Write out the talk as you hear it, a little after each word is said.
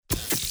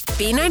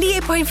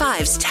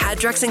B98.5's Tad,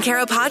 Drex, and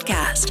Kara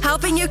podcast,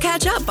 helping you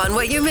catch up on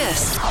what you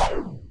missed.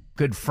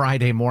 Good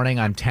Friday morning.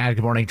 I'm Tad.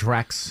 Good morning,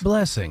 Drex.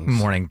 Blessings. Good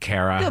morning,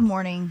 Kara. Good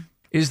morning.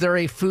 Is there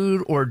a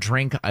food or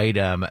drink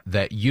item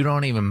that you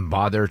don't even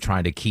bother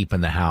trying to keep in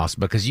the house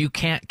because you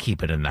can't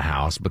keep it in the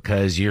house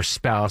because your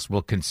spouse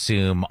will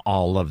consume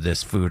all of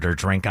this food or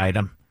drink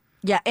item?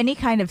 Yeah, any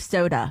kind of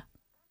soda.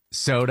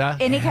 Soda?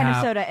 Any kind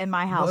of soda in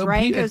my house.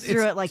 Ryan goes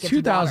through it like it's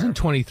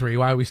 2023.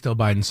 Why are we still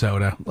buying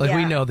soda? Like,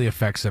 we Yeah. know the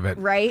effects of it.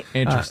 Right?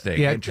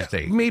 Interesting.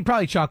 Interesting. Me,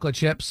 probably chocolate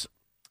chips.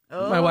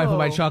 Oh. My wife will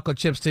buy chocolate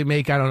chips to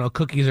make, I don't know,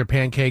 cookies or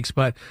pancakes,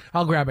 but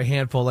I'll grab a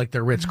handful like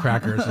they're Ritz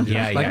crackers. And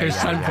just, they're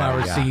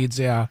sunflower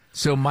seeds,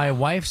 So my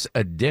wife's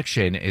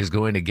addiction is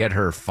going to get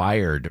her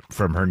fired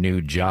from her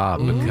new job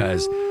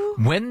because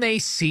when they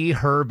see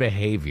her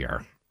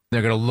behavior,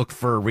 they're going to look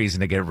for a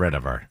reason to get rid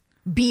of her.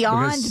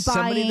 Beyond Because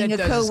somebody buying a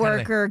that does this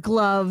coworker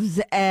gloves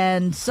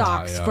and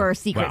socks for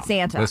Secret Well,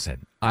 Santa.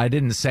 Listen, I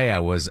didn't say I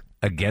was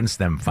against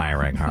them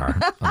firing her.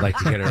 I'd like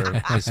to get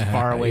her as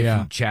far away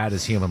from Chad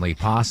as humanly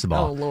possible.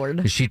 Oh,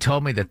 Lord. She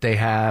told me that they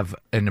have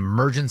an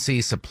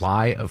emergency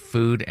supply of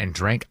food and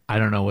drink. I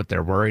don't know what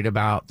they're worried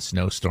about.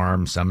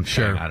 Snowstorm, something.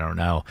 Sure. I don't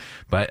know.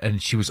 And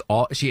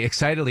she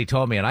excitedly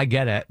told me, and I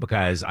get it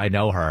because I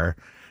know her,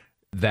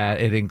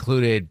 that it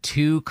included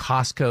 2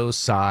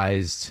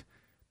 Costco-sized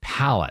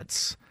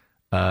pallets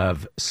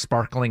of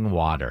sparkling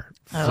water,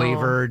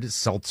 flavored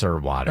seltzer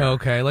water.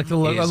 Okay, like the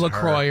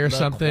LaCroix or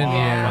something.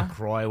 Yeah.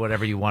 LaCroix,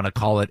 whatever you want to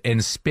call it.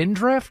 And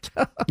Spindrift?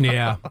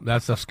 Yeah,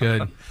 that stuff's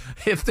good.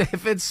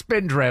 If it's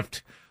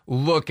Spindrift,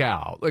 look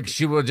out. Like,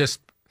 she will just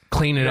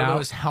Clean it out.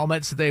 Those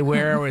helmets that they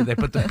wear where they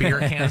put the beer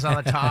cans on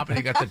the top and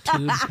you got the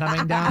tubes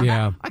coming down.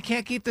 Yeah. I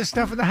can't keep this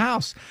stuff in the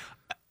house.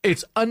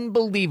 It's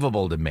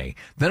unbelievable to me.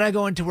 Then I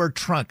go into her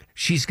trunk.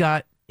 She's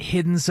got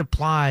hidden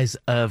supplies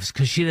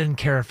because she doesn't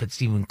care if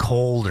it's even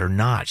cold or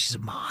not. She's a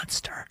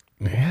monster.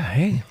 Yeah,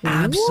 hey.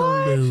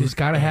 Absolutely. She's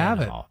got to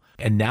have it.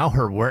 And now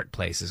her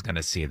workplace is going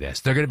to see this.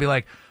 They're going to be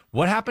like,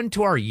 what happened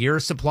to our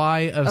year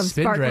supply of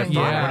Spindrift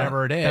or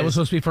whatever it is? That was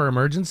supposed to be for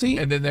emergency?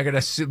 And then they're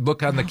going to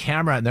look on the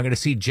camera and they're going to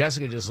see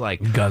Jessica just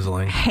like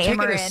guzzling. taking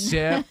a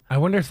sip. I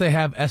wonder if they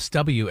have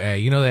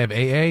SWA. You know they have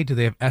AA. Do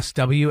they have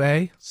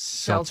SWA?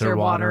 Seltzer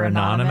Water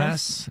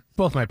Anonymous.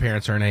 Both my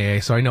parents are in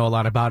AA, so I know a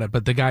lot about it.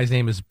 But the guy's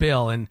name is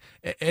Bill. And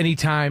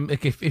anytime,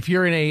 like if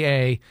you're in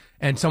AA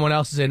and someone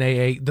else is in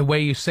AA, the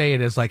way you say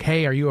it is like,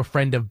 hey, are you a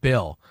friend of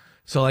Bill?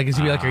 So, like, is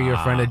he like, are you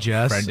a friend of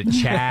Jess? Friend of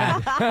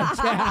Chad.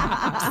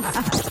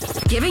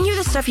 Giving you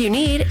the stuff you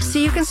need so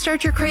you can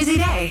start your crazy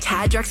day.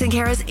 Tad, Drex, and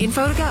Kara's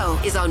Info to Go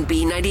is on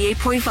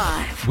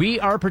B98.5. We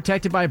are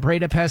protected by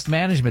Breda Pest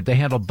Management. They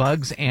handle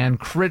bugs and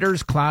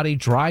critters. Cloudy,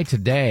 dry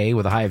today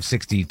with a high of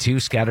 62.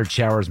 Scattered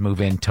showers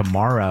move in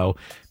tomorrow.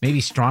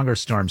 Maybe stronger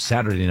storms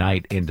Saturday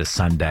night into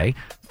Sunday.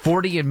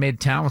 40 in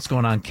Midtown. What's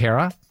going on,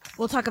 Kara?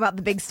 We'll talk about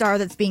the big star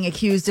that's being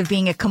accused of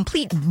being a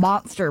complete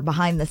monster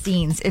behind the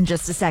scenes in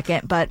just a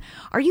second. But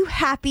are you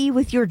happy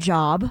with your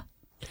job?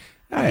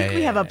 I think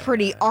we have a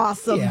pretty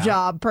awesome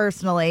job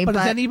personally. But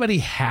is anybody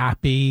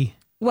happy?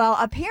 Well,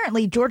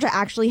 apparently Georgia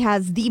actually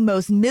has the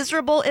most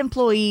miserable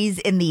employees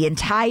in the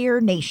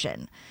entire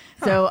nation.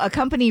 So a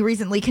company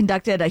recently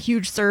conducted a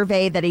huge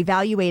survey that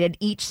evaluated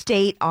each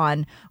state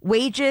on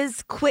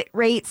wages, quit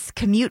rates,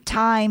 commute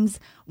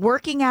times,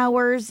 working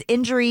hours,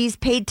 injuries,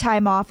 paid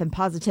time off, and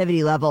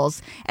positivity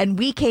levels. And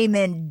we came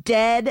in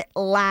dead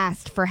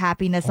last for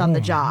happiness on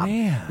the job.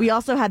 Man. We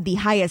also had the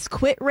highest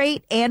quit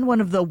rate and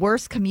one of the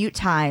worst commute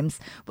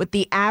times, with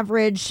the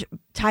average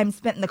time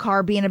spent in the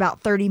car being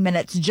about 30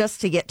 minutes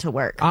just to get to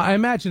work. I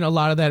imagine a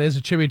lot of that is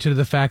attributed to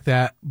the fact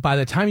that by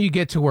the time you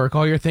get to work,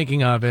 all you're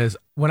thinking of is,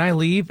 when I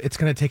leave, it's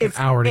going to take an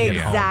hour to get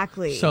home.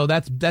 Exactly. So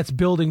that's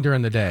building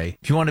during the day.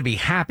 If you want to be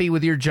happy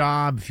with your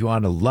job, if you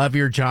want to love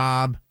your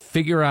job,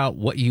 figure out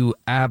what you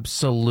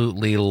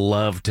absolutely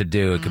love to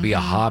do. It could be a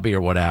hobby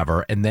or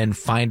whatever, and then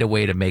find a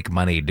way to make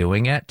money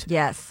doing it.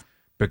 Yes.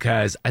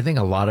 Because I think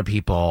a lot of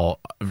people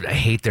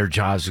hate their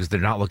jobs because they're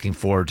not looking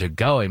forward to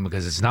going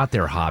because it's not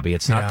their hobby.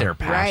 It's not their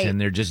passion. Right.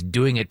 They're just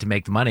doing it to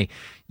make the money.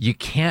 You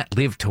can't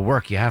live to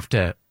work. You have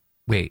to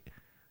wait.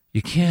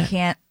 You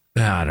can't.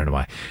 I don't know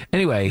why.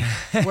 Anyway,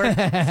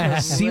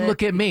 see,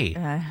 look at me.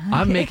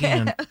 I'm making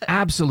an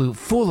absolute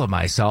fool of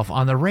myself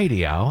on the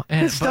radio.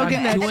 And Still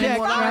getting that check,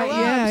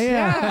 right?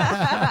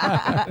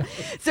 Yeah.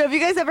 So have you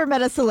guys ever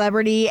met a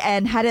celebrity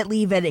and had it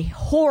leave a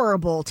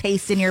horrible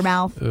taste in your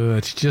mouth?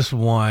 It's just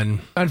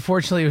one.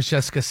 Unfortunately, it was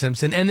Jessica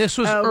Simpson. And this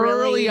was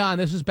early on.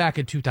 This was back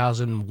in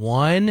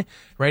 2001,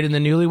 right in the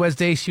Newlyweds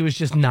days. She was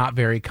just not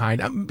very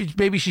kind.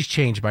 Maybe she's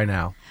changed by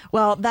now.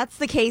 Well, that's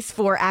the case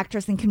for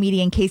actress and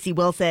comedian Casey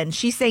Wilson.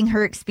 She's saying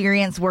her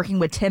experience working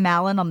with Tim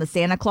Allen on the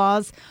Santa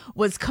Claus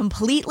was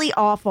completely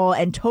awful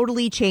and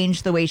totally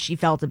changed the way she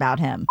felt about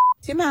him.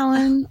 Tim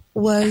Allen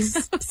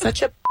was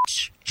such a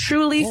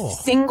truly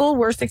single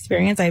worst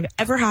experience I've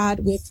ever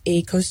had with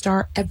a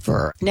co-star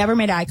ever. Never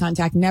made eye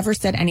contact, never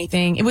said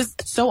anything. It was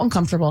so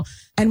uncomfortable.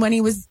 And when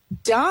he was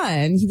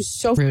done, he was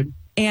so rude.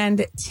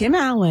 And Tim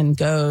Allen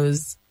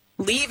goes,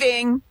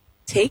 leaving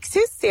takes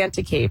his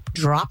Santa cape,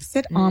 drops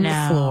it on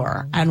the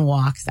floor, and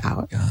walks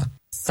out.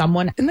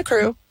 Someone in the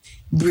crew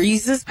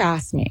breezes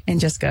past me and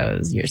just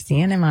goes, "You're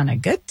seeing him on a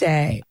good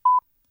day."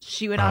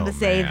 She went on to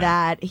say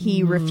that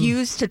he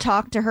refused to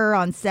talk to her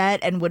on set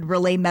and would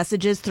relay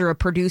messages through a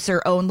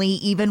producer only,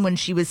 even when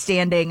she was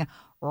standing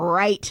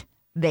right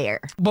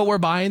there. But we're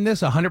buying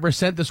this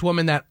 100%. This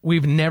woman that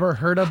we've never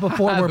heard of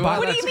before. We're buying.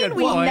 What do you mean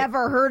we've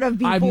never heard of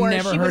before? I've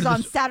never she heard was of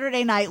on this.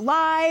 Saturday Night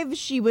Live.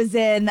 She was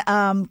in,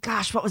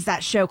 what was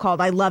that show called?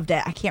 I loved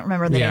it. I can't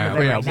remember the name of it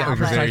right now.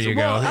 There you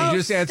go. Well, You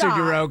just answered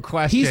your own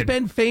question. He's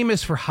been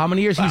famous for how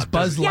many years? He's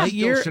Buzz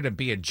Lightyear. Still shouldn't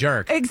be a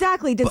jerk.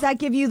 Exactly. Does that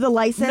give you the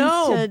license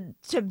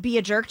to be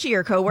a jerk to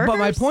your coworkers? But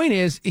my point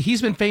is,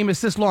 he's been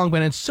famous this long,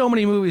 been in so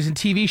many movies and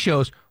TV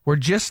shows. We're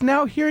just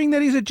now hearing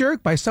that he's a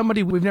jerk by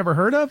somebody we've never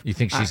heard of. You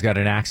think she's got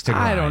an axe to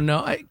grind? I don't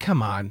know.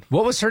 Come on.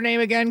 What was her name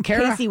again,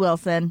 Kara? Casey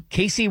Wilson.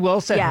 Casey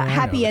Wilson. Yeah,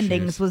 Happy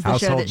Endings was the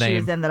show Household that she name.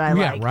 was in that I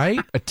liked. Yeah, right?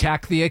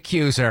 Attack the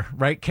accuser.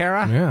 Right,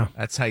 Kara? Yeah.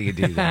 That's how you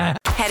do that.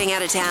 Heading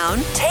out of town?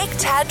 Take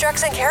Tad,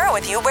 Drex, and Kara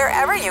with you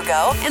wherever you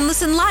go and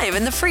listen live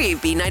in the free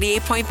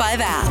B98.5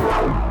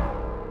 app.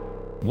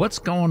 What's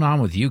going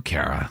on with you,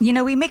 Kara? You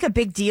know, we make a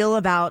big deal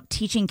about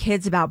teaching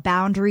kids about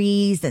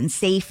boundaries and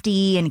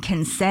safety and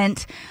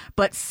consent,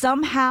 but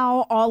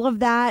somehow all of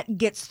that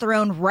gets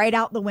thrown right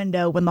out the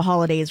window when the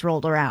holidays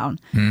rolled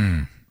around.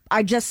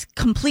 I just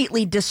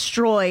completely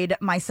destroyed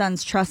my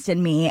son's trust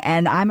in me,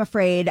 and I'm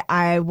afraid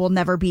I will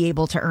never be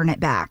able to earn it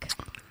back.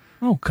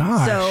 Oh,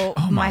 gosh. So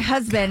my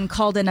husband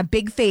called in a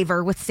big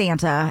favor with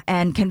Santa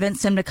and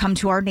convinced him to come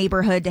to our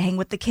neighborhood to hang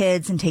with the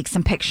kids and take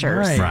some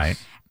pictures. Right.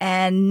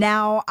 And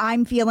now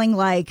I'm feeling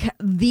like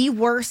the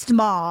worst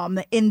mom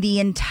in the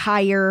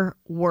entire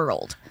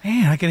world.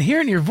 Man, I can hear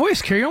it in your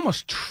voice, Carrie. You're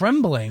almost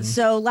trembling.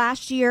 So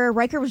last year,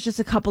 Riker was just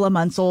a couple of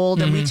months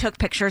old, and we took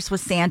pictures with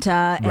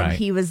Santa, and Right.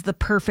 he was the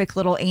perfect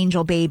little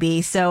angel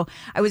baby. So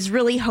I was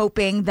really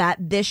hoping that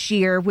this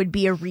year would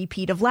be a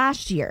repeat of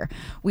last year.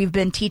 We've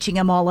been teaching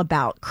him all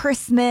about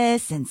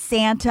Christmas and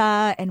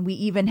Santa, and we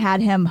even had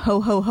him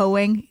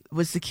ho-ho-hoing. It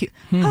was the cute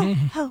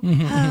ho-ho-ho.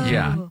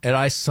 Yeah. And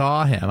I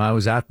saw him. I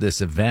was at this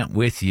event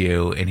with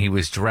you, and he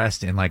was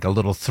dressed in like a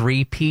little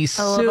three-piece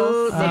suit.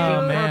 little suit.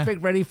 Looking man.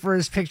 perfect, ready for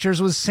his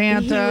pictures with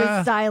Santa. He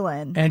was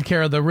styling. And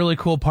Kara, the really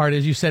cool part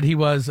is you said he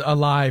was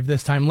alive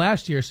this time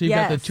last year. So you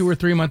got the Yes. 2 or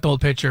 3 month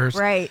old pictures.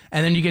 Right.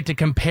 And then you get to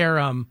compare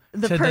them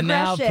The to the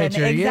now progression,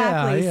 picture.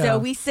 exactly. Yeah. So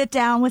we sit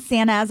down with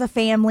Santa as a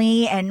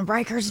family, and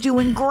Riker's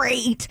doing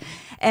great.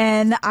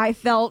 And I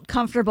felt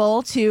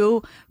comfortable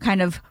to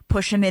kind of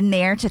push him in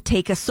there to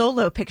take a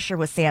solo picture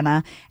with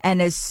Santa.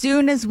 And as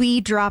soon as we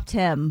dropped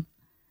him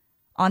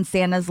on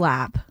Santa's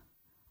lap,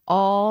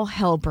 all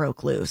hell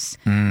broke loose.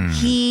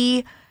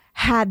 He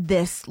had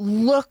this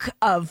look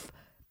of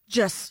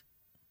just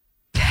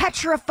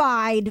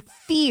petrified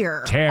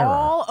fear Terror.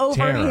 all over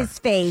Terror. his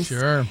face.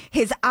 Sure.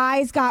 His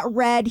eyes got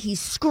red. He's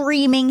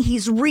screaming.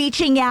 He's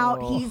reaching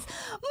out. He's,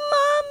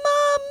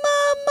 Mama,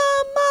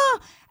 Mama.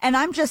 And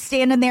I'm just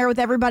standing there with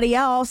everybody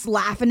else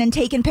laughing and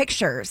taking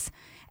pictures.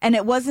 And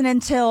it wasn't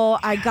until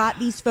I got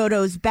these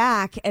photos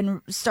back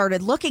and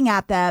started looking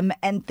at them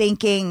and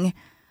thinking,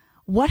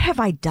 what have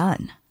I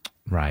done?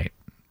 Right.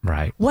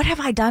 Right. What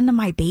have I done to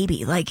my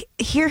baby? Like,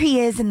 here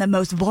he is in the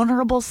most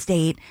vulnerable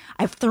state.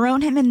 I've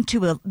thrown him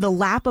into the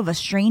lap of a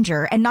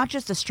stranger, and not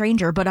just a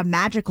stranger, but a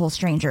magical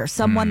stranger,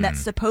 someone that's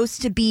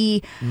supposed to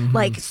be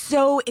like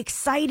so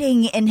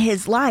exciting in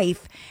his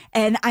life.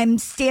 And I'm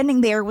standing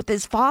there with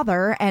his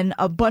father and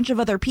a bunch of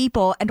other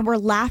people, and we're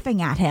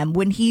laughing at him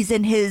when he's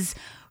in his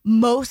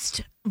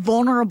most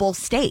vulnerable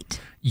state.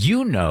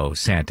 You know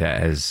Santa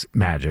as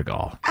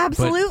magical.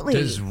 Absolutely. But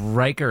does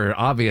Riker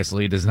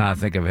obviously does not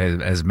think of him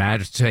as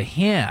magic. To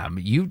him,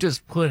 you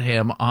just put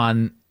him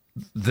on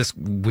this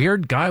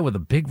weird guy with a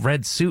big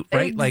red suit,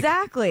 right?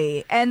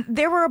 Exactly. And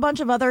there were a bunch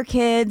of other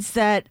kids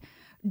that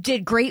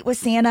did great with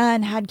Santa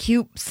and had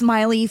cute,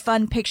 smiley,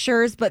 fun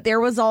pictures. But there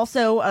was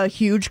also a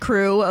huge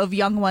crew of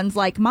young ones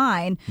like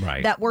mine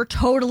Right. that were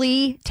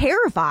totally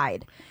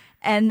terrified.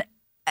 And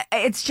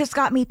it's just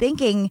got me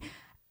thinking,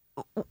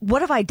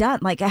 what have I done?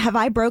 Like, have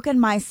I broken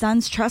my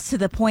son's trust to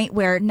the point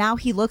where now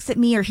he looks at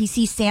me or he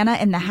sees Santa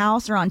in the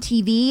house or on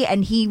TV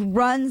and he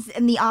runs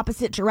in the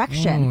opposite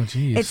direction? Oh,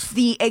 geez. It's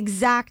the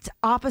exact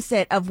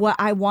opposite of what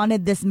I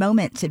wanted this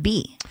moment to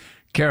be.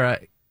 Kara,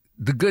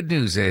 the good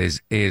news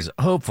is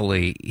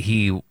hopefully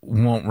he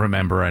won't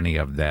remember any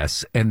of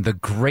this. And the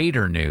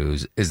greater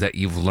news is that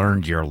you've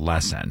learned your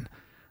lesson.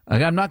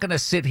 Like, I'm not going to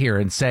sit here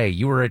and say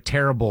you were a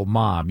terrible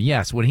mom.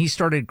 Yes, when he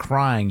started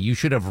crying, you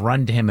should have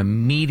run to him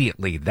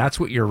immediately. That's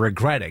what you're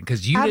regretting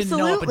because you didn't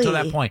know up until that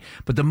Absolutely. point.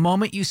 But the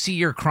moment you see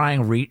your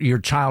your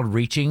child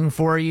reaching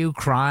for you,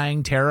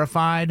 crying,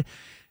 terrified,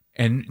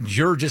 and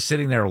you're just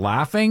sitting there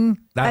laughing,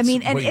 that's I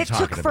mean, what and you're it took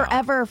talking about.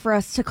 forever for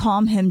us to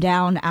calm him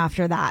down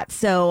after that.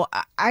 So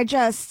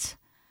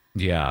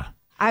Yeah.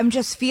 I'm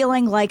just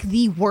feeling like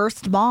the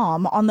worst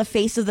mom on the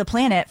face of the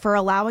planet for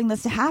allowing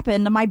this to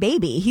happen to my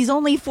baby. He's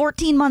only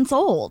 14 months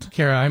old.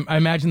 Kara, I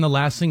imagine the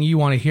last thing you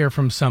want to hear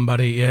from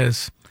somebody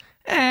is,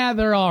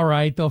 They're all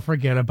right. They'll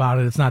forget about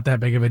it. It's not that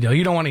big of a deal.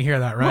 You don't want to hear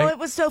that, right? Well, it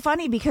was so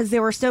funny because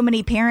there were so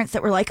many parents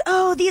that were like,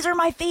 oh, these are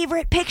my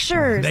favorite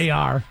pictures. They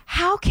are.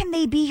 How can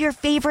they be your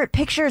favorite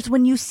pictures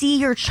when you see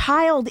your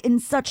child in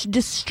such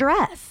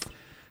distress?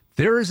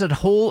 There is a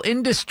whole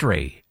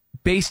industry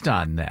based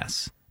on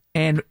this.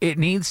 And it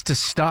needs to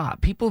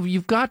stop. People,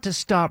 you've got to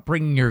stop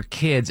bringing your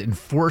kids and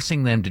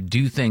forcing them to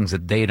do things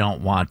that they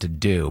don't want to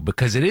do,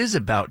 because it is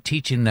about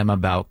teaching them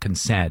about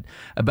consent,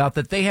 about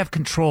that they have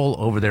control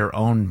over their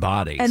own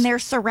bodies. And their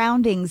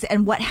surroundings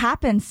and what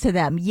happens to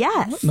them.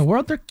 Yes. What in the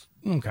world? They're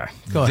okay.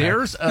 Go ahead.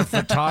 There's a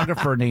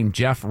photographer named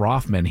Jeff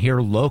Rothman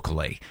here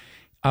locally.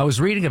 I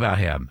was reading about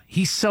him.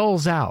 He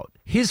sells out.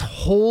 His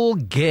whole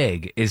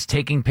gig is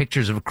taking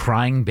pictures of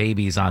crying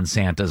babies on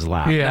Santa's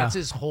lap. Yeah. That's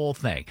his whole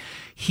thing.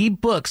 He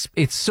books,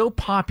 it's so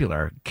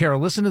popular.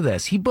 Carol, listen to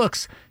this. He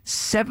books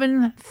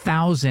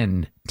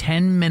 7,000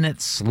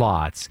 10-minute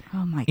slots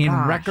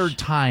in record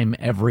time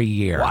every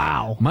year.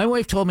 Wow. My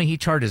wife told me he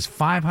charges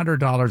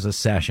 $500 a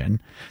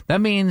session.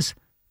 That means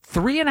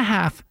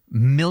 $3.5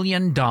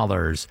 million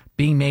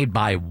being made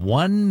by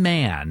one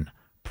man,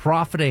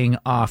 profiting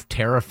off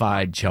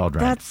terrified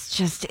children. That's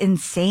just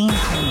insane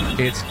to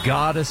me. It's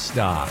gotta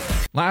stop.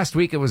 Last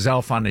week it was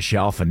Elf on the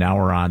Shelf, and now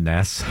we're on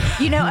this.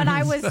 You know, and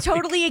I was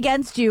totally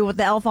against you with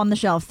the Elf on the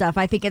Shelf stuff.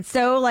 I think it's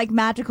so like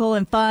magical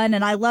and fun,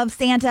 and I love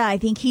Santa. I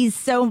think he's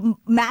so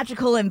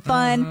magical and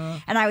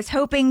fun. And I was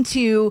hoping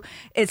to,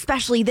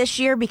 especially this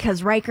year,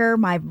 because Riker,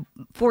 my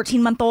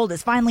 14-month-old,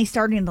 is finally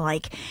starting to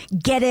like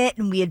get it,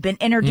 and we had been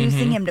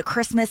introducing him to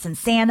Christmas and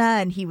Santa,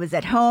 and he was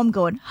at home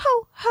going,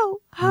 ho,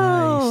 ho,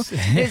 ho.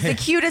 Nice. It's the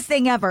cutest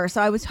thing ever.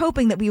 So I was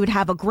hoping that we would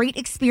have a great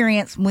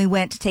experience when we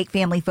went to take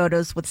family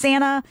photos with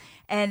Santa,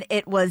 and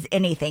it was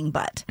anything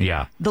but.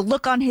 Yeah. The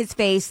look on his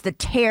face, the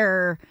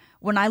terror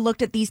when I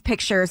looked at these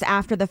pictures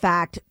after the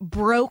fact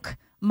broke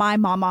my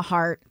mama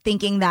heart,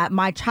 thinking that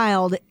my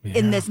child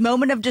in this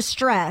moment of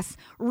distress,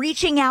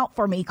 reaching out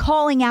for me,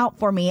 calling out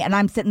for me, and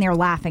I'm sitting there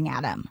laughing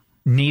at him.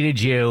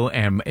 Needed you,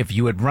 and if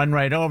you would run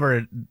right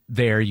over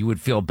there, you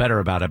would feel better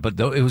about it. But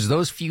it was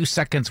those few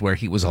seconds where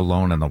he was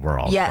alone in the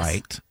world, Yes.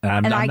 right?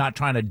 And I'm not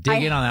trying to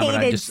dig in on that, but I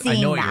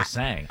know what you're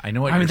saying. I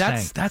know what you're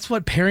saying. That's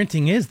what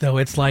parenting is, though.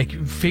 It's like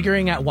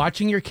figuring out,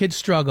 watching your kids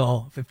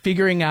struggle,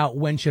 figuring out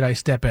when should I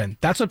step in.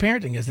 That's what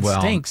parenting is. It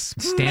stinks.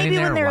 Standing Maybe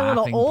there when they're a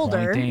little laughing,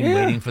 older. pointing,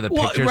 waiting for the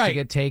pictures to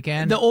get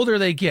taken. The older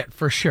they get,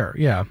 for sure.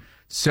 Yeah.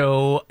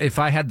 So if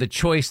I had the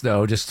choice,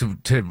 though, just to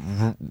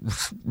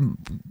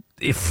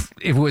if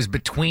it was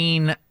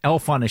between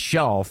Elf on a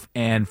Shelf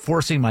and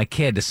forcing my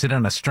kid to sit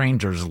on a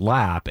stranger's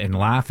lap and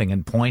laughing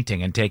and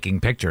pointing and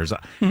taking pictures,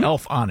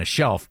 Elf on a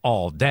Shelf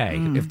all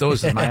day. If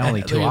those are my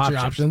only two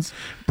options.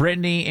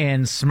 Brittany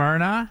in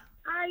Smyrna.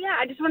 Yeah,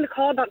 I just wanted to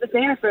call about the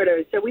Santa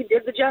photos. So we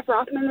did the Jeff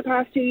Rothman the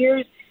past 2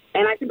 years,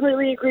 and I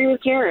completely agree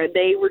with Kara.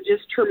 They were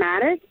just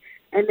traumatic,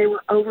 and they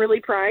were overly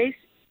priced.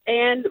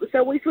 And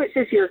so we switched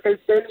this year because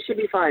Santa should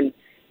be fun.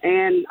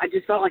 And I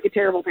just felt like a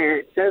terrible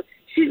parent. So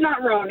she's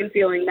not wrong in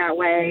feeling that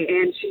way,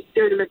 and she's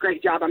doing a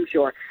great job, I'm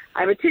sure.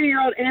 I have a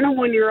 2-year-old and a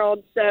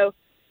 1-year-old, so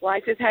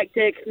life is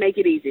hectic. Make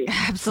it easy.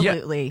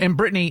 Absolutely. Yeah. And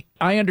Brittany,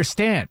 I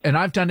understand, and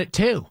I've done it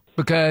too,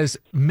 because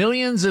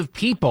millions of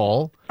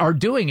people are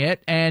doing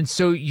it, and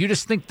so you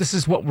just think this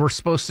is what we're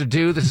supposed to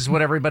do. This is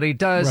what everybody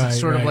does. Right, it's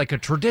sort of like a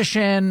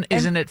tradition.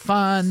 Isn't it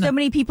fun? So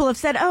many people have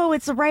said, oh,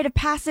 it's a rite of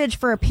passage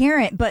for a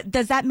parent, but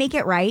does that make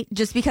it right?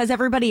 Just because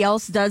everybody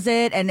else does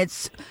it and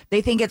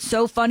they think it's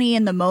so funny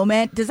in the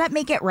moment, does that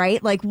make it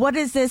right? Like, what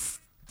is this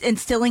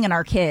instilling in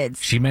our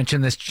kids? She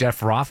mentioned this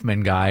Jeff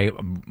Rothman guy.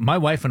 My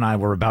wife and I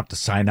were about to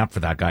sign up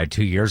for that guy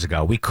 2 years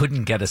ago. We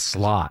couldn't get a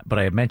slot, but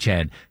I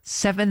mentioned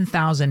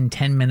 7,000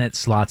 10-minute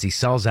slots he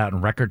sells out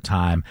in record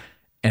time.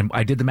 And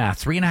I did the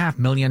math, $3.5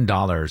 million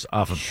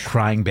off of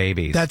crying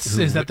babies.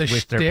 Is that the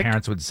wish their shtick?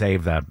 parents would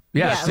save them.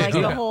 Yeah, like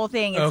the whole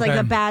thing. It's like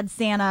the bad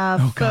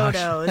Santa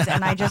photos.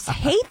 And I just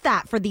hate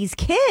that for these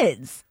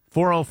kids.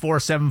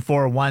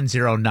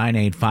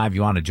 404-741-0985.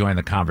 You want to join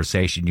the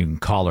conversation, you can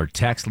call or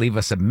text. Leave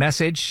us a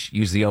message.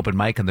 Use the open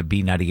mic on the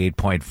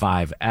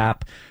B98.5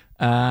 app.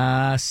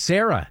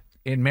 Sarah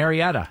in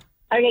Marietta.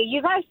 Okay,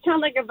 you guys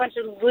sound like a bunch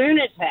of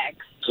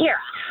lunatics. Kira,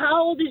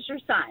 how old is your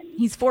son?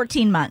 He's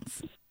 14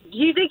 months. Do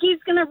you think he's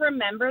going to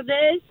remember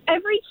this?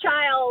 Every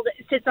child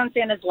sits on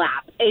Santa's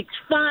lap. It's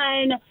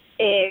fun.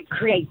 It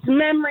creates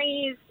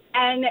memories.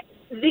 And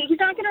he's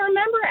not going to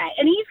remember it.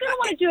 And he's going to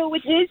want to do it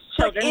with his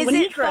children. But when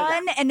is he it grows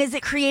fun? up. And is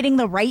it creating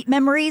the right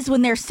memories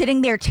when they're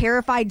sitting there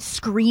terrified,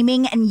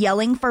 screaming and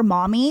yelling for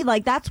mommy?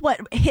 Like, that's what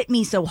hit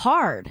me so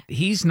hard.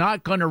 He's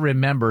not going to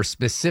remember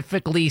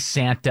specifically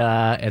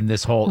Santa and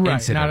this whole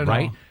incident,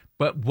 right? All.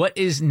 But what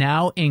is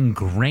now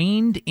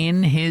ingrained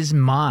in his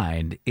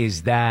mind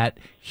is that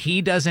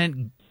he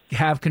doesn't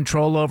have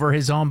control over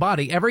his own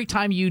body. Every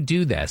time you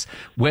do this,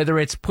 whether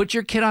it's put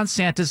your kid on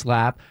Santa's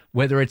lap,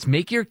 whether it's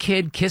make your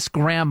kid kiss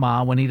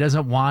grandma when he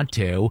doesn't want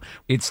to,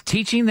 it's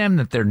teaching them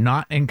that they're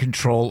not in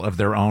control of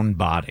their own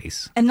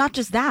bodies. And not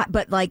just that,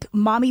 but like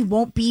mommy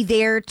won't be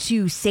there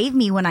to save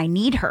me when I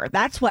need her.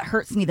 That's what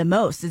hurts me the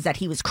most, is that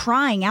he was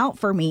crying out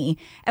for me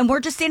and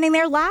we're just standing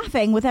there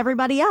laughing with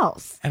everybody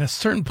else. At a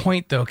certain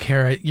point, though,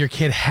 Kara, your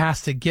kid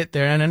has to get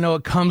there. And I know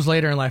it comes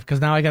later in life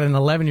because now I got an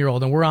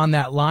 11-year-old and we're on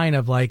that line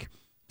of like,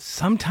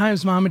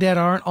 sometimes mom and dad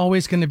aren't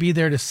always going to be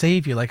there to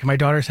save you. Like my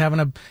daughter's having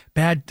a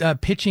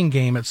bad pitching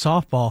game at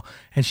softball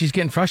and she's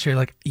getting frustrated.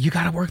 Like, you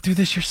got to work through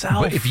this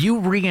yourself. But if you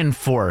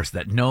reinforce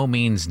that no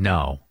means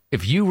no,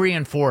 if you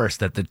reinforce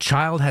that the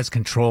child has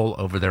control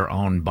over their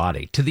own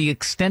body to the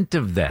extent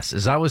of this,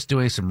 as I was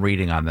doing some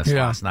reading on this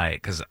last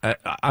night, because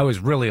I was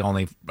really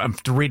I'm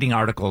reading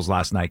articles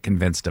last night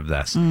convinced of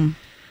this.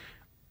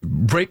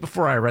 Right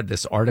before I read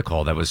this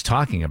article that was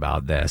talking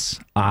about this,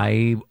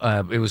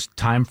 it was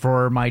time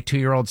for my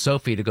 2-year-old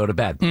Sophie to go to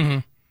bed. Mm-hmm.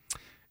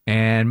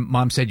 And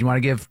mom said, "You want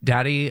to give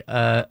daddy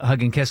a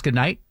hug and kiss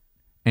goodnight?"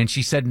 And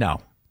she said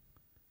no.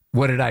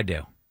 What did I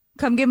do?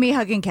 Come give me a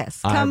hug and kiss.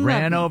 I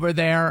ran over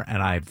there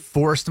and I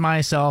forced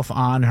myself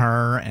on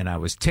her and I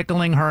was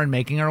tickling her and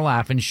making her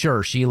laugh. And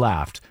sure, she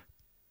laughed.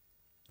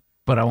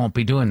 But I won't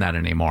be doing that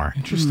anymore.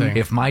 Interesting.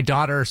 If my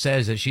daughter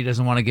says that she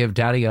doesn't want to give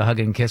daddy a hug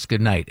and kiss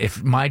goodnight,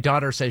 if my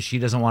daughter says she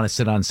doesn't want to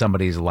sit on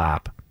somebody's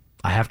lap,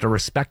 I have to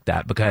respect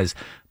that because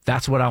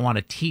that's what I want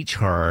to teach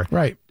her.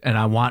 Right. And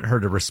I want her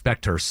to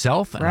respect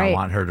herself and I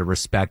want her to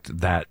respect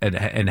that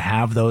and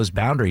have those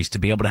boundaries to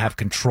be able to have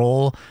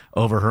control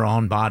over her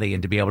own body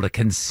and to be able to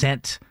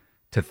consent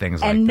to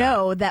things like that. And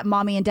know that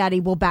mommy and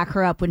daddy will back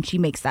her up when she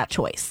makes that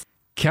choice.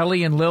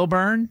 Kelly and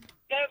Lilburn.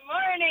 Good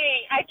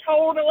morning. I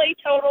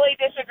totally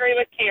disagree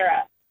with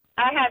Kara.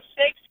 I have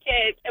 6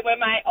 kids, and when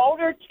my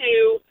older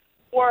 2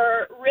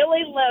 were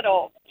really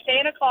little,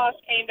 Santa Claus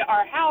came to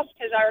our house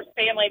because our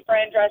family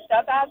friend dressed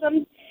up as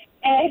him.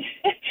 And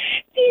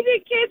the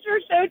kids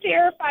were so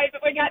terrified,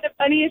 but we got the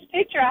funniest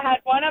picture. I had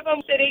one of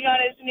them sitting on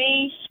his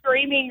knee,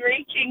 screaming,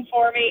 reaching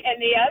for me,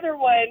 and the other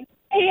one,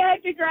 he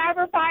had to grab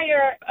her by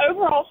her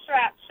overall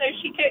strap so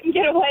she couldn't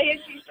get away, and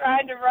she's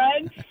trying to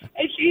run,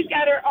 and she's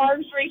got her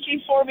arms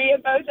reaching for me,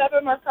 and both of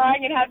them are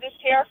crying and have this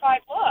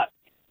terrified look.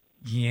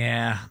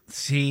 Yeah,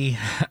 see,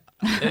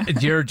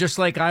 you're just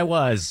like I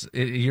was.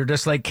 You're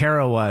just like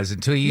Kara was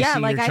until you see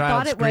your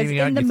child screaming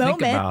out and you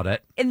think about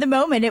it. In the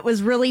moment, it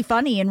was really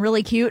funny and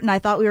really cute, and I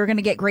thought we were going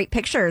to get great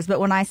pictures. But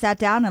when I sat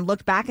down and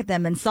looked back at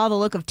them and saw the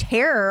look of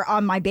terror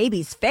on my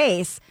baby's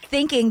face,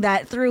 thinking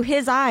that through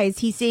his eyes,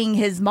 he's seeing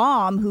his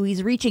mom, who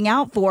he's reaching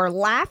out for,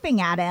 laughing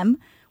at him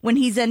when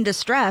he's in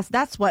distress,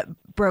 that's what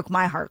broke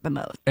my heart the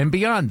most. And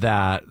beyond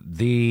that,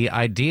 the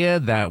idea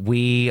that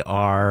we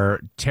are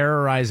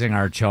terrorizing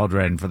our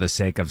children for the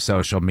sake of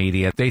social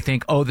media, they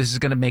think, oh, this is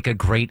going to make a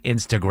great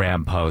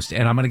Instagram post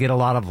and I'm going to get a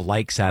lot of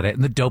likes at it.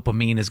 And the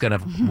dopamine is going to,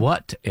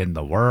 what in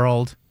the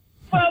world?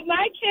 Well,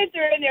 my kids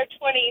are in their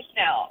 20s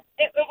now.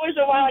 It was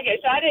a while ago,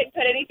 so I didn't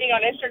put anything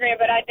on Instagram,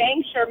 but I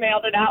dang sure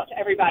mailed it out to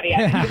everybody.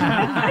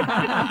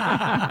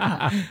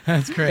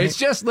 That's great. It's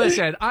just,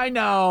 listen, I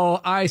know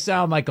I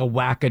sound like a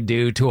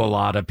wackadoo to a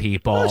lot of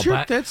people. Oh, sure,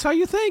 but that's how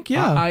you think,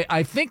 yeah.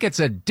 I think it's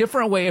a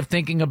different way of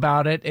thinking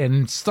about it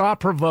and it's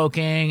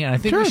thought-provoking, and I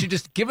think we should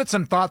just give it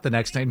some thought the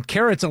next time.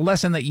 Kara, it's a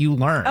lesson that you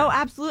learn. Oh,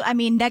 absolutely. I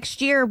mean,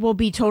 next year will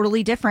be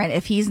totally different.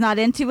 If he's not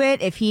into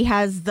it, if he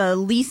has the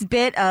least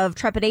bit of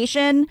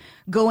trepidation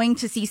going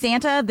to see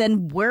Santa,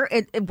 then we're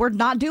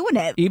not doing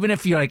it. Even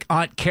if you're like,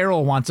 Aunt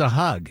Carol wants a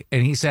hug,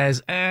 and he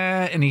says,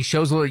 and he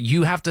shows,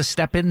 you have to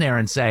step in there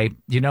and say,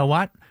 you know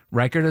what?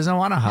 Riker doesn't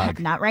want a hug.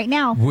 Not right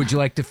now. Would you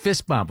like to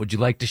fist bump? Would you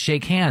like to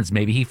shake hands?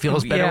 Maybe he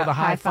feels better with a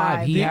high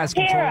five. He has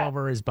control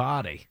over his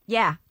body.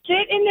 Yeah.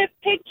 Get in the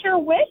picture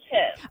with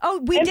him. Oh,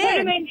 we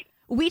did.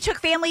 We took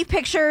family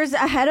pictures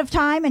ahead of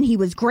time, and he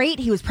was great.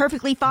 He was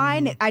perfectly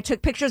fine. I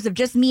took pictures of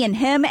just me and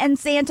him and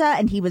Santa,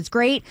 and he was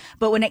great.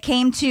 But when it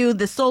came to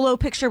the solo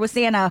picture with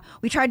Santa,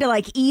 we tried to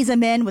like ease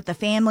him in with the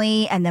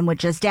family, and then with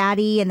just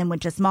daddy, and then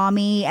with just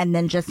mommy, and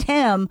then just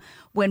him.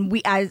 When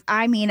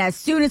as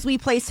soon as we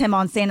placed him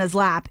on Santa's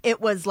lap, it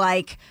was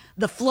like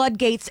the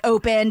floodgates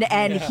opened,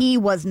 and he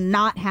was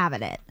not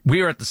having it.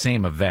 We were at the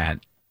same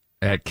event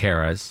at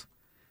Kara's,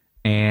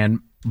 and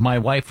my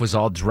wife was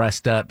all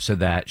dressed up so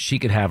that she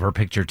could have her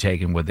picture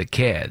taken with the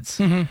kids.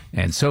 Mm-hmm.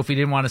 And Sophie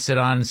didn't want to sit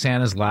on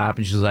Santa's lap.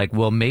 And she was like,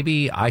 well,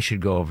 maybe I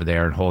should go over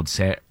there and hold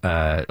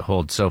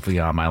Sophie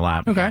on my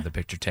lap and have the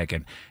picture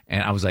taken.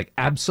 And I was like,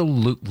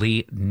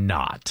 absolutely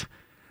not.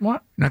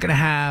 What? I'm not going to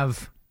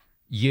have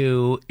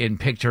you in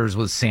pictures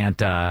with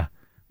Santa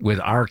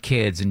with our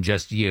kids and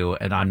just you,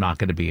 and I'm not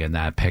going to be in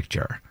that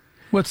picture.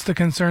 What's the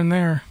concern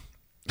there?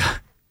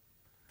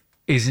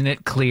 Isn't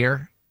it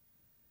clear?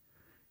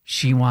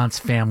 She wants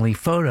family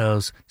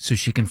photos so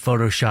she can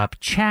Photoshop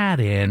Chad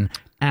in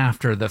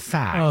after the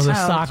fact. Oh, the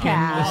sock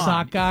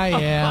guy?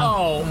 Yeah.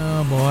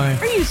 Oh, boy.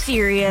 Are you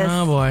serious?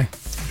 Oh, boy.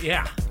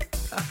 Yeah.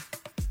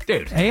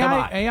 Dude, come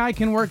on. AI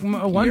can work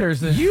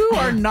wonders. You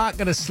are not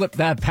going to slip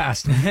that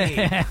past me.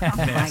 Oh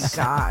my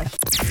gosh.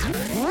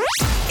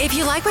 If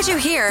you like what you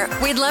hear,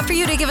 we'd love for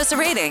you to give us a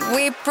rating.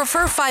 We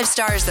prefer 5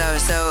 stars, though,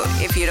 so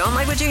if you don't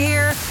like what you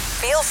hear,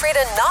 feel free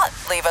to not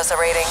leave us a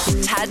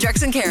rating. Tad,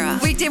 Drex, and Kara,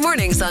 weekday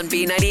mornings on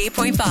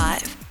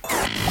B98.5.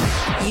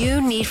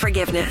 You need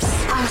forgiveness.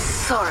 I'm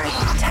sorry.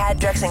 Tad,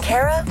 Drex, and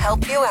Kara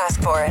help you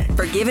ask for it.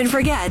 Forgive and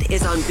Forget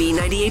is on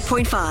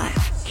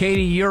B98.5.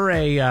 Katie, you're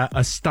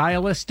a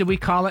stylist, do we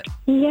call it?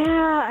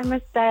 Yeah, I'm a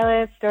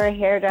stylist or a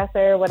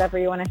hairdresser, whatever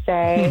you want to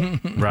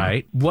say.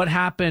 Right. What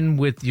happened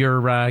with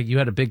your, you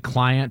had a big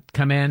client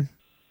come in?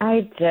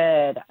 I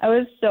did. I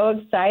was so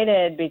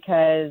excited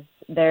because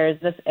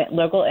there's this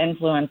local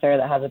influencer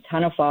that has a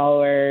ton of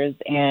followers,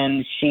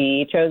 and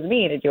she chose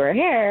me to do her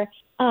hair.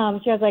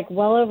 She has like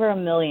well over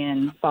 1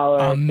 million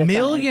followers. A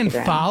million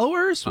Instagram.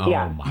 followers? Oh,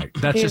 Yeah. my.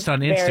 That's She's just on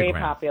Instagram. Very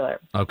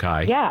popular.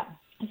 Okay. Yeah.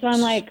 So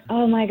I'm like,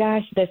 oh my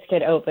gosh, this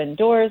could open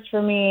doors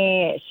for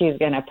me. She's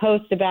going to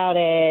post about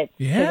it.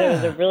 Yeah. Because it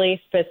was a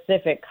really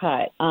specific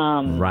cut.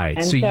 Right.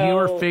 And So you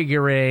were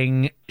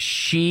figuring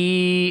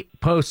she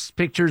posts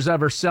pictures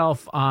of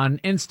herself on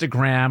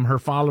Instagram. Her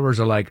followers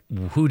are like,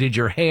 who did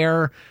your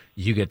hair?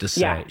 You get to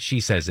say, Yeah. She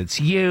says it's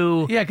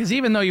you. Yeah, because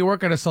even though you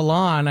work at a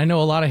salon, I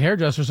know a lot of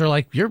hairdressers are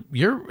like, you're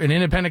an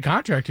independent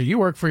contractor. You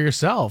work for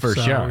yourself. For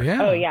sure.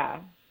 Yeah. Oh, yeah.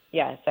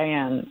 Yes, I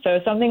am. So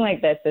something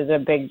like this is a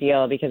big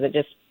deal because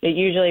it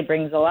usually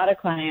brings a lot of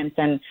clients.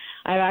 And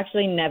I've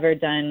actually never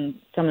done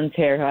someone's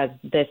hair who has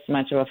this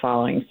much of a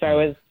following. So I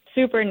was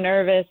super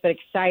nervous but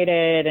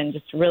excited and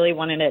just really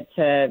wanted it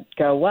to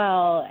go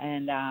well.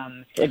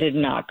 And it did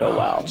not go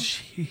well.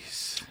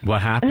 Jeez.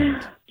 What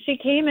happened? She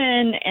came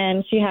in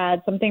and she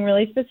had something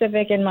really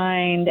specific in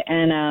mind.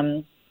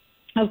 And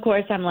of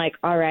course, I'm like,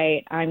 all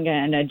right, I'm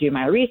going to do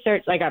my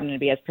research. Like, I'm going to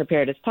be as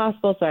prepared as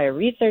possible. So I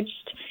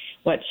researched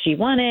what she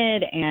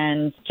wanted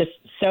and just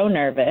so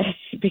nervous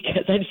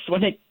because I just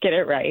want to get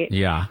it right.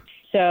 Yeah.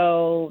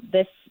 So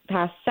this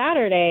past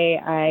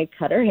Saturday, I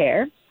cut her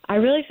hair. I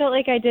really felt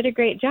like I did a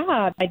great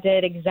job. I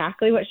did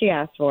exactly what she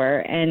asked for.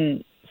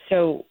 And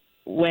so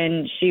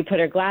when she put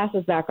her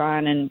glasses back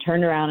on and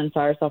turned around and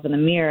saw herself in the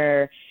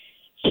mirror,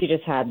 she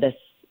just had this,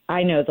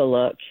 I know the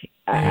look.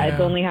 Yeah.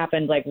 It's only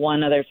happened like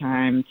one other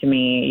time to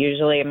me.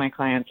 Usually my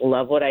clients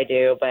love what I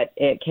do, but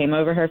it came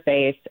over her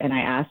face and I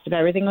asked if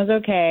everything was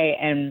okay.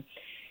 And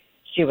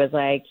she was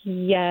like,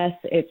 yes,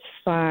 it's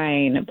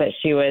fine. But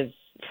she was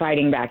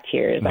fighting back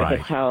tears. I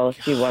could tell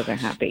she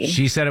wasn't happy.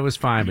 She said it was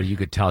fine, but you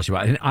could tell she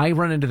was. And I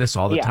run into this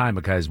all the time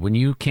because when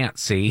you can't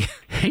see,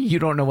 you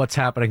don't know what's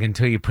happening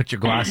until you put your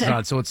glasses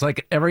on. So it's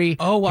like every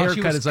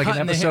haircut is like an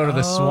episode of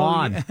The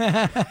Swan.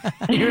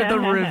 You're the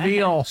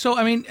reveal. So,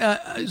 I mean,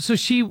 so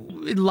she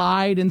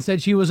lied and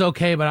said she was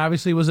okay, but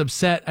obviously was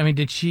upset. I mean,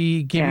 did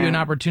she give you an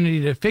opportunity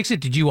to fix it?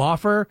 Did you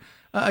offer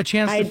a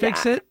chance to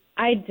fix it?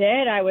 I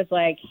did. I was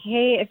like,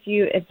 hey,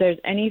 if there's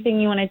anything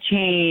you want to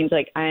change,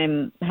 like,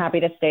 I'm happy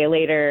to stay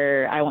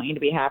later. I want you to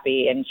be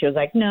happy. And she was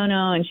like, no.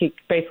 And she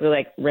basically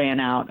like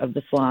ran out of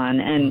the salon.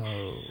 And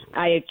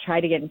I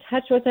tried to get in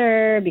touch with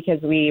her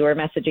because we were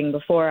messaging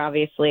before,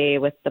 obviously,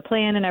 with the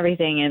plan and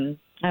everything. And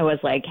I was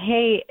like,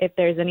 hey, if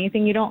there's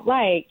anything you don't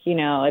like,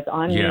 it's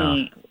on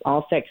me.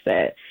 I'll fix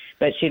it.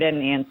 But she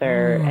didn't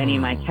answer any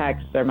of my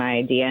texts or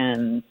my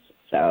DMs.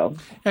 So,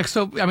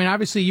 I mean,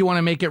 obviously you want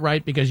to make it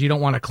right because you don't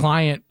want a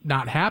client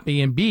not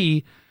happy. And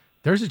B,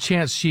 there's a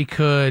chance she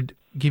could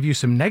give you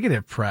some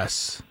negative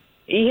press.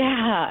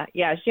 Yeah.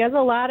 She has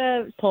a lot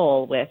of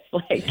pull with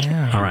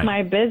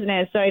my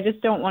business. So I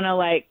just don't want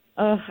to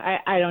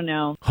I don't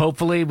know.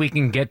 Hopefully we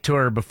can get to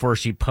her before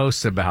she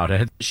posts about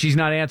it. She's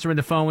not answering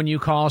the phone when you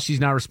call. She's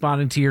not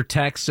responding to your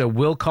text. So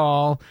we'll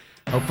call.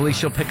 Hopefully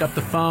she'll pick up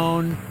the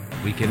phone.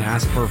 We can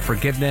ask for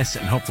forgiveness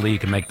and hopefully you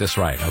can make this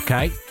right.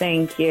 Okay?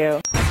 Thank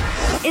you.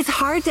 It's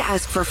hard to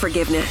ask for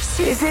forgiveness.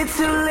 Is it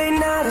too late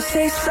now to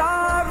say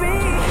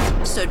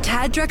sorry? So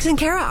Tad, Drex, and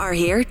Kara are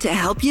here to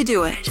help you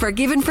do it.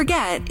 Forgive and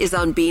Forget is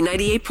on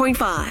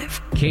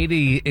B98.5.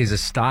 Katie is a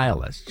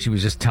stylist. She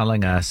was just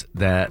telling us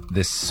that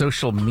this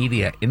social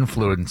media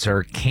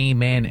influencer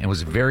came in and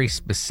was very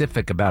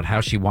specific about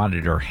how she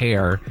wanted her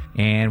hair.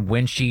 And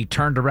when she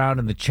turned around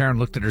in the chair and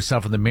looked at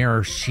herself in the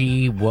mirror,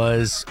 she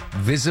was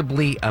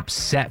visibly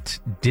upset,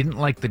 didn't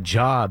like the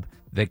job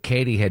that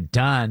Katie had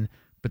done.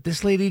 But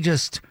this lady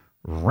just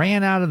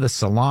ran out of the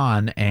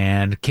salon,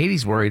 and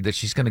Katie's worried that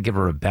she's going to give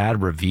her a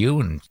bad review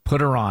and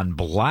put her on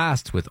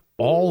blast with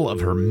all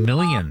of her 1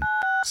 million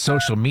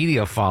social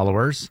media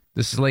followers.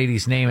 This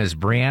lady's name is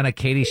Brianna.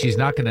 Katie, she's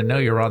not going to know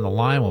you're on the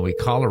line when we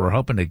call her. We're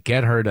hoping to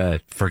get her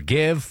to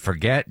forgive,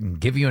 forget, and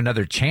give you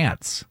another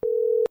chance.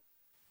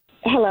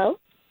 Hello?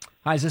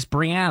 Hi, is this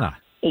Brianna?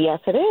 Yes,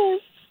 it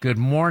is. Good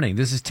morning.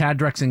 This is Tad,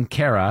 Drex, and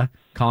Kara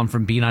calling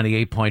from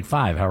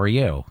B98.5. How are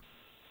you?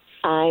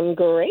 I'm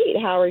great.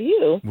 How are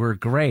you? We're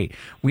great.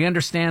 We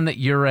understand that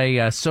you're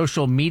a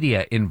social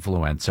media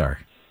influencer.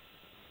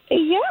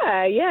 Yeah,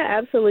 Yeah,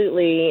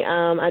 absolutely.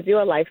 I do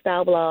a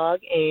lifestyle blog,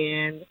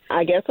 and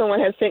I guess someone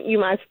has sent you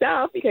my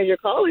stuff because you're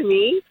calling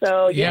me.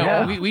 So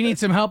Yeah, we need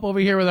some help over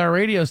here with our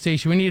radio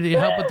station. We need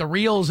help with the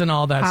reels and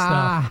all that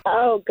stuff.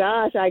 Oh,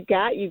 gosh, I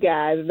got you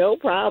guys. No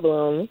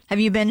problem. Have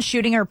you been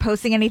shooting or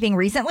posting anything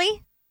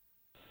recently?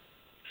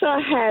 So I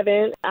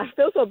haven't. I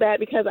feel so bad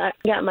because I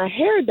got my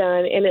hair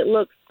done, and it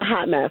looks a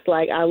hot mess.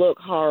 Like, I look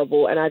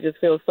horrible, and I just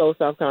feel so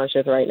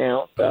self-conscious right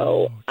now.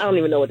 So I don't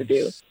even know what to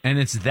do. And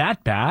it's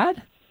that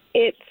bad?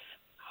 It's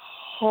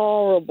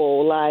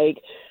horrible. Like,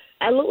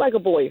 I look like a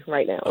boy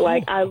right now.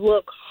 Like, I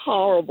look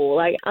horrible.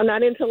 Like, I'm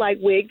not into, like,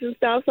 wigs and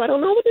stuff, so I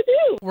don't know what to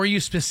do. Were you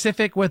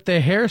specific with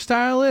the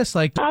hairstylist?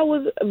 Like, I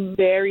was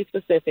very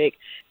specific,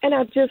 and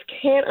I just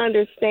can't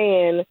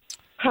understand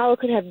how it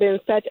could have been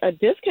such a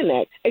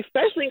disconnect,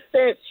 especially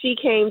since she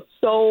came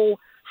so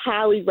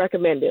highly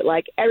recommended.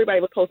 Like,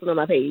 everybody was posting on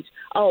my page.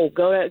 Oh,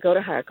 go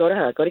to her, go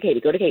to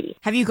Katie.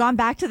 Have you gone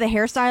back to the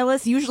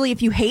hairstylist? Usually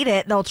if you hate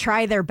it, they'll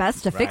try their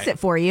best to fix it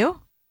for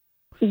you.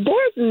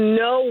 There's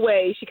no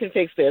way she can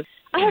fix this.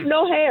 I have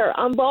no hair.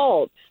 I'm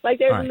bald. Like,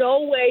 there's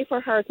no way for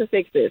her to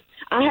fix this.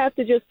 I have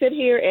to just sit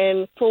here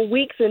and for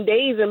weeks and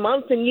days and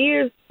months and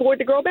years for it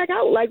to grow back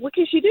out. Like, what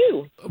can she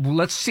do? Well,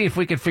 let's see if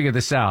we can figure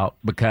this out,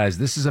 because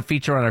this is a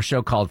feature on our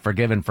show called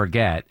Forgive and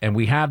Forget, and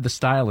we have the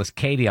stylist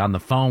Katie on the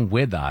phone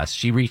with us.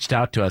 She reached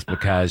out to us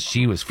because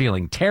she was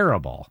feeling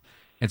terrible.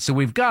 And so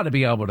we've got to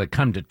be able to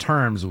come to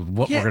terms with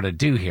what we're going to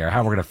do here,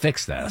 how we're going to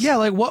fix this. Yeah,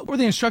 like what were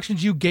the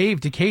instructions you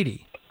gave to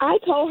Katie? I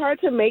told her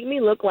to make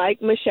me look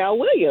like Michelle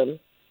Williams.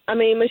 I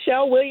mean,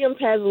 Michelle Williams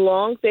has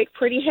long, thick,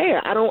 pretty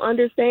hair. I don't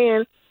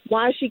understand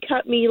why she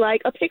cut me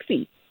like a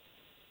pixie.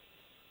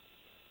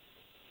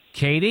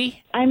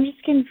 Katie? I'm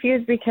just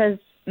confused because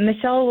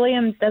Michelle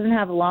Williams doesn't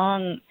have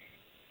long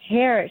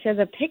hair. She has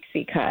a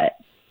pixie cut.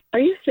 Are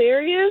you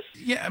serious?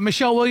 Yeah,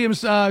 Michelle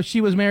Williams,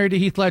 she was married to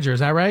Heath Ledger.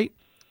 Is that right?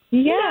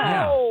 Yeah.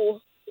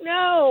 No.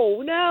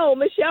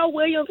 Michelle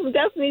Williams from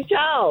Destiny's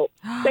Child.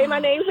 Say my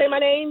name,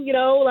 you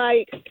know,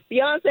 like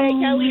Beyonce,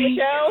 Kelly,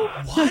 Michelle.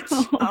 What?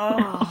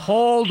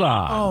 Hold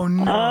on. Oh,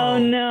 no. Oh,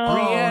 no.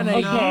 Brianna,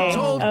 you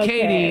told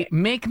Katie,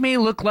 make me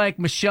look like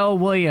Michelle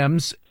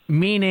Williams,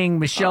 meaning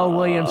Michelle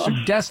Williams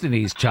from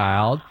Destiny's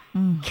Child.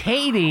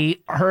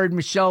 Katie heard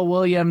Michelle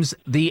Williams,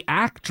 the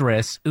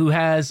actress who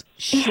has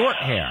short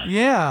hair.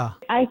 Yeah.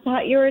 I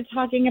thought you were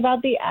talking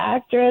about the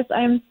actress.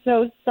 I'm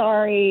so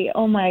sorry.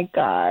 Oh, my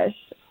gosh.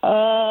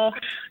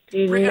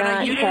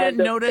 Brianna, you didn't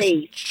notice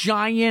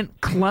giant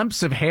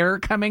clumps of hair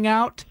coming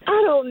out?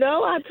 I don't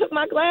know. I took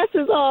my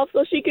glasses off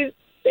so she could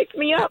fix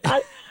me up.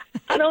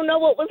 I don't know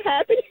what was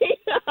happening.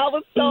 I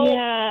was so,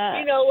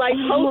 like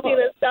posting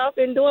and stuff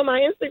and doing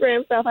my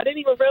Instagram stuff. I didn't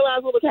even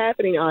realize what was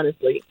happening,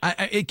 honestly.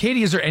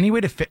 Katie, is there any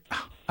way to fix?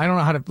 I don't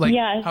know how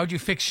to, how would you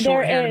fix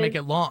short hair to make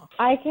it long?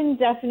 I can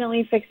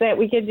definitely fix it.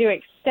 We could do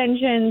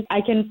extensions.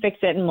 I can fix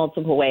it in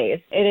multiple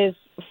ways. It is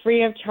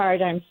free of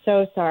charge. I'm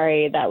so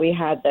sorry that we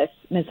had this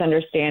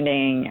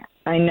misunderstanding.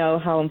 I know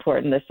how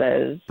important this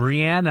is.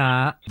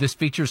 Brianna, this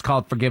feature is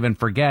called Forgive and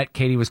Forget.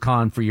 Katie was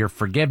calling for your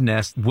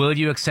forgiveness. Will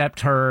you accept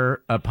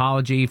her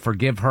apology,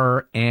 forgive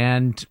her,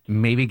 and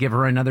maybe give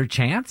her another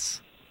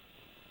chance?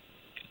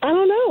 I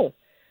don't know.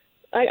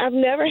 I've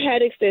never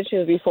had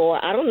extensions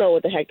before. I don't know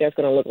what the heck that's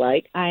going to look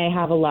like. I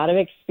have a lot of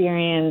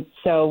experience,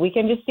 so we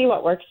can just see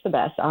what works the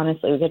best,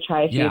 honestly. We could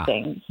try a few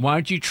things. Why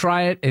don't you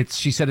try it?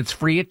 She said it's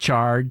free of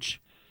charge.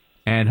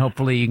 And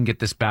hopefully you can get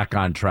this back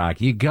on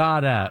track. You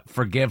gotta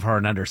forgive her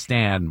and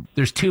understand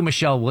there's two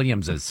Michelle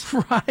Williamses.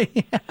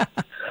 Right.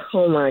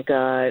 Oh, my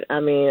God. I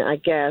mean, I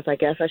guess I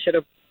should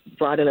have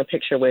brought in a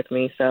picture with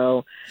me.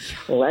 So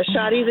let's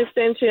try these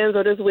extensions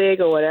or this wig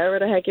or whatever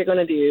the heck you're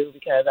going to do,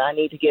 because I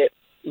need to get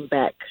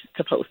back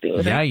to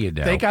posting. Yeah, you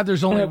do. Thank God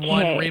there's only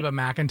one Reba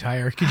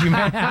McEntire. Could you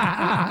imagine?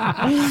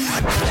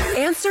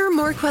 Answer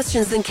more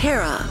questions than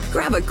Kara.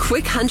 Grab a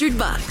quick $100.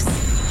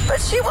 But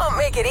she won't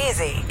make it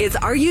easy. It's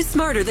Are You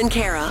Smarter Than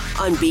Kara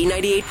on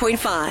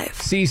B98.5.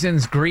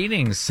 Season's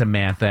greetings,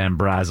 Samantha and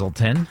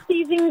Brazelton.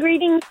 Season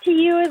greetings to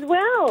you as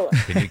well.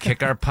 Can you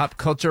kick our pop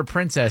culture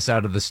princess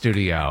out of the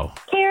studio?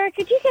 Kara,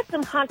 could you get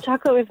some hot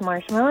chocolate with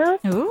marshmallows?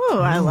 Ooh,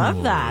 I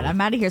love that. I'm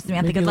out of here,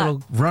 Samantha. Good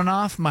luck. Run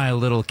off, my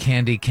little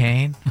candy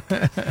cane.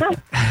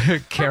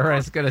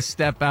 Kara's going to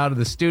step out of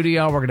the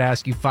studio. We're going to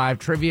ask you 5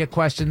 trivia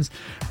questions.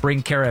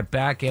 Bring Kara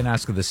back in,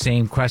 ask her the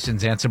same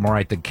questions. Answer more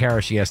right than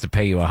Kara. She has to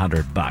pay you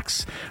 $100.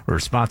 We're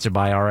sponsored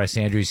by R.S.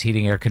 Andrews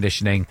Heating, Air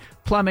Conditioning,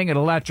 Plumbing, and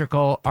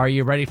Electrical. Are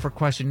you ready for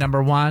question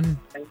number 1?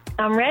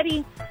 I'm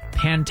ready.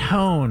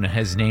 Pantone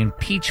has named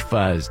Peach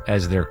Fuzz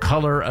as their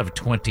color of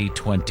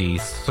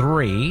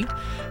 2023.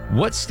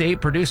 What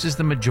state produces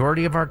the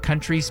majority of our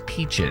country's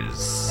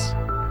peaches?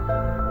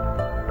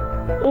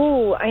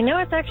 Ooh, I know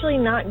it's actually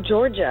not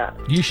Georgia.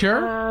 You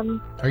sure?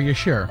 Are you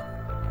sure?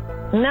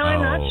 No,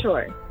 I'm not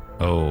sure.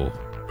 Oh,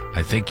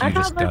 I think you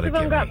just got to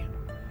give me.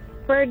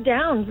 Shepherd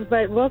Downs,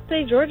 but we'll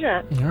say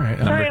Georgia. All right.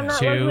 Sorry, I'm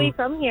not locally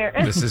from here.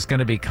 This is going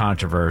to be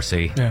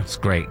controversy. Yeah. It's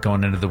great.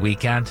 Going into the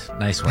weekend.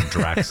 Nice one,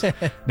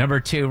 Drex. Number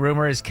 2,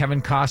 rumor is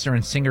Kevin Costner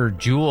and singer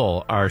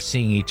Jewel are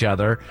seeing each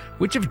other.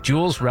 Which of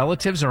Jewel's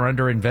relatives are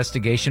under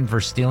investigation for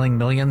stealing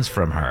millions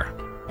from her?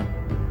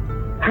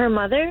 Her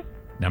mother?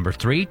 Number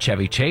 3,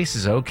 Chevy Chase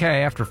is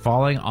okay after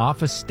falling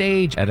off a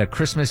stage at a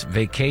Christmas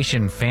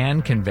Vacation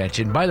fan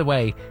convention. By the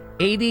way,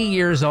 80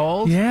 years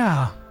old.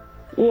 Yeah.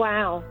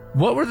 Wow.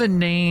 What were the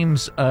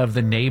names of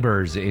the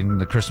neighbors in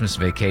the Christmas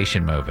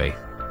Vacation movie?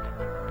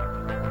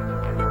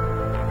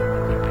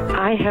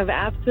 I have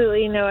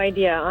absolutely no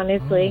idea,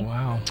 honestly. Oh,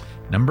 wow.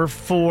 Number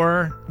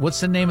 4, what's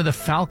the name of the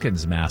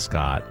Falcons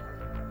mascot?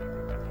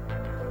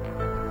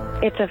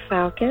 It's a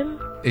falcon?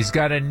 He's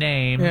got a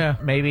name, Yeah.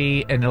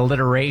 maybe an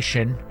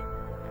alliteration.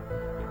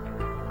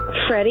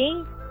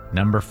 Freddie?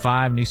 Number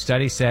 5, new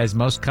study says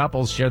most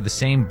couples share the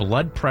same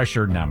blood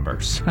pressure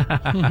numbers.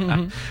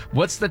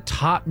 What's the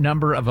top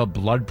number of a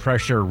blood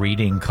pressure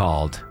reading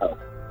called?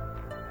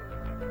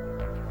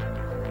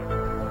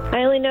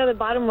 I only know the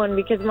bottom one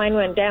because mine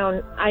went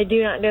down. I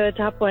do not know the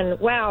top one.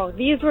 Wow,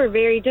 these were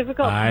very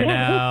difficult. I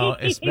know,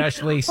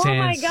 especially since... Oh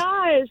my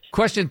gosh.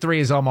 Question 3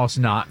 is almost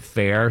not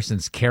fair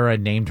since Kara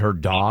named her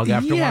dog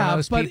after one of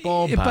those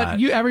people.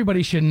 But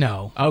everybody should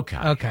know. Okay.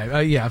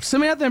 Okay. Yeah.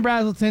 Samantha and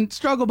Brazelton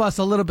struggle bus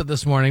a little bit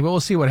this morning, but we'll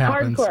see what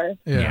happens. Hardcore.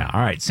 Yeah.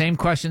 All right. Same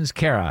questions,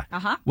 Kara.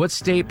 Uh-huh. What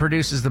state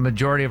produces the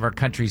majority of our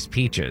country's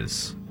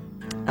peaches?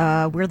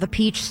 We're the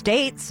peach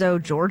state, so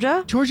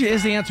Georgia. Georgia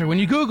is the answer. When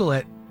you Google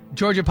it,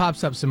 Georgia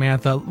pops up,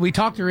 Samantha. We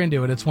talked her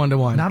into it. It's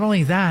 1-1. Not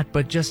only that,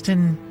 but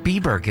Justin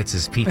Bieber gets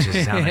his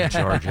peaches down in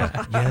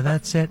Georgia. Yeah,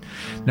 that's it.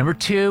 Number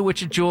 2,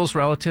 which of Jewel's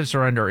relatives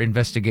are under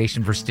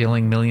investigation for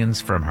stealing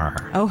millions from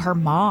her? Oh, her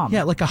mom.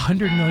 Yeah, like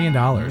 $100 million.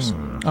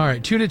 All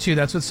right, 2-2.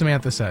 That's what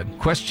Samantha said.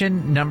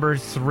 Question number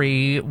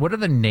 3, what are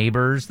the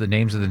names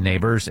of the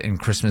neighbors in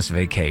Christmas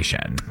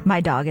Vacation? My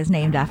dog is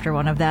named after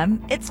one of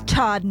them. It's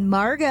Todd and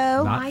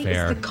Margot. Not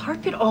fair. Why is the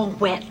carpet all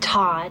wet,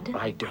 Todd?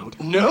 I don't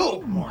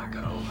know,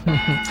 Margot.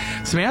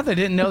 Samantha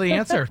didn't know the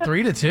answer.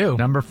 3-2.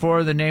 Number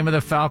 4, the name of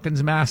the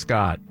Falcons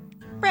mascot.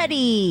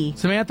 Freddie.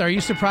 Samantha, are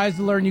you surprised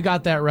to learn you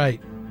got that right?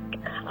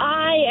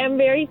 I am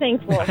very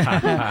thankful. All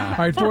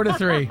right,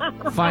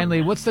 4-3.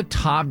 Finally, what's the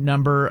top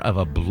number of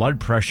a blood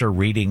pressure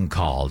reading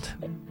called?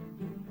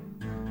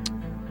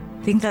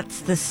 I think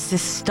that's the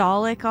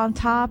systolic on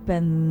top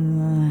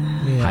and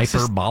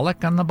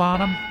Hyperbolic on the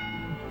bottom?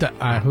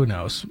 Who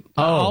knows?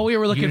 Oh, all we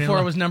were you looking didn't for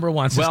look- was number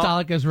 1. Well,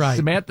 Systolic is right.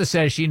 Samantha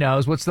says she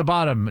knows. What's the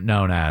bottom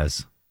known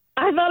as?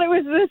 I thought it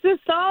was the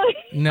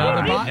systolic. No, All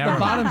the, right, never the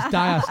mind. bottom's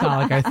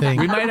diastolic, I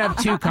think. We might have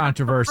 2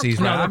 controversies.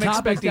 No, right? the I'm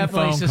top is expecting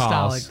definitely phone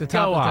calls. systolic. The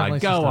top Go is on, definitely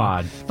go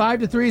systolic. on.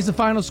 5-3 is the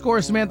final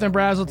score. Samantha and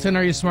Brazelton,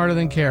 are you smarter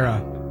than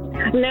Kara?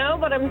 No,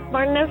 but I'm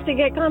smart enough to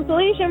get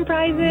consolation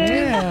prizes.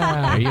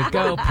 There you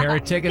go. Pair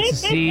of tickets to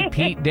see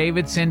Pete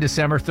Davidson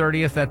December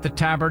 30th at the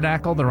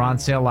Tabernacle. They're on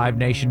sale,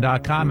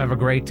 livenation.com. Have a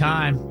great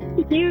time.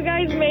 You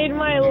guys made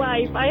my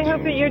life. I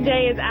hope that your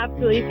day is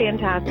absolutely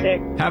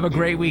fantastic. Have a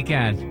great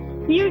weekend.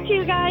 You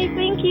too, guys.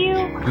 Thank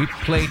you. We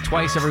play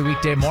twice every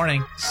weekday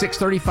morning,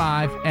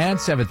 6:35 and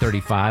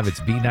 7:35. It's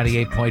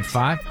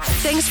B98.5.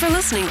 Thanks for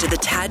listening to the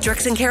Tad,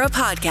 Drex, and Kara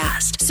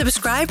podcast.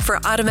 Subscribe for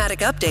automatic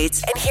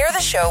updates and hear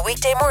the show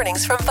weekday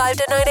mornings from 5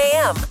 to 9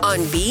 a.m. on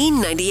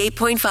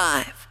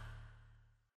B98.5.